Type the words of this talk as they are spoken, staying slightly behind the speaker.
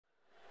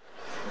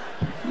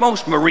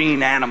Most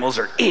marine animals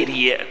are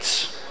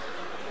idiots.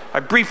 I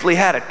briefly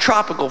had a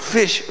tropical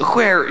fish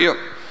aquarium.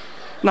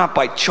 Not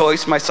by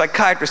choice. My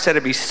psychiatrist said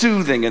it'd be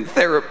soothing and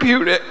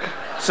therapeutic.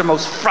 It's the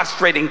most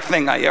frustrating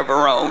thing I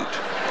ever owned.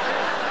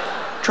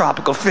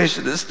 Tropical fish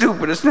are the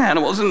stupidest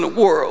animals in the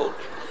world.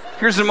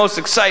 Here's the most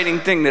exciting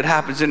thing that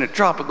happens in a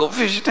tropical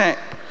fish tank.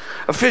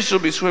 A fish will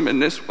be swimming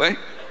this way,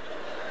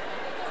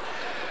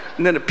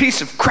 and then a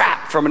piece of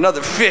crap from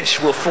another fish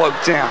will float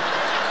down.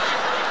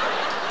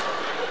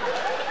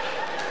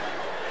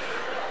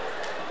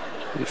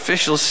 The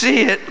fish will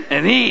see it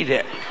and eat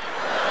it.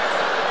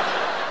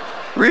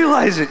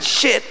 Realize it's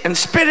shit and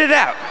spit it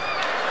out.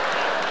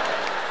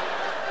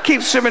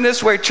 Keep swimming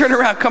this way, turn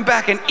around, come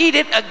back and eat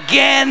it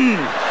again.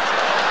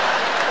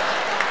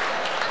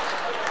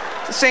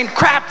 It's the same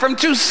crap from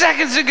 2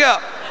 seconds ago.